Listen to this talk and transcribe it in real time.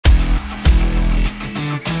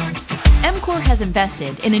EMCOR has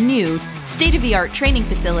invested in a new, state-of-the-art training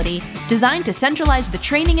facility designed to centralize the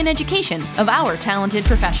training and education of our talented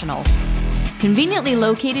professionals. Conveniently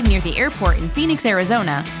located near the airport in Phoenix,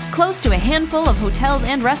 Arizona, close to a handful of hotels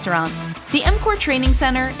and restaurants, the EMCOR Training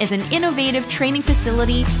Center is an innovative training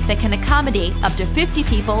facility that can accommodate up to 50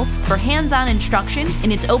 people for hands-on instruction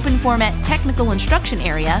in its open-format technical instruction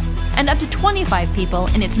area and up to 25 people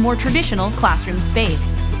in its more traditional classroom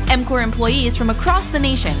space. EMCOR employees from across the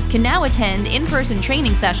nation can now attend in-person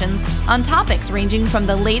training sessions on topics ranging from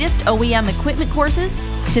the latest OEM equipment courses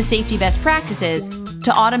to safety best practices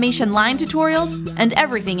to automation line tutorials and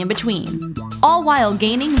everything in between, all while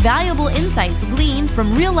gaining valuable insights gleaned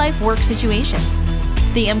from real-life work situations.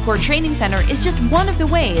 The EMCOR Training Center is just one of the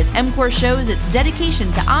ways EMCOR shows its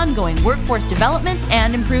dedication to ongoing workforce development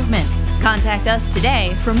and improvement. Contact us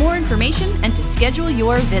today for more information and to schedule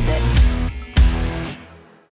your visit.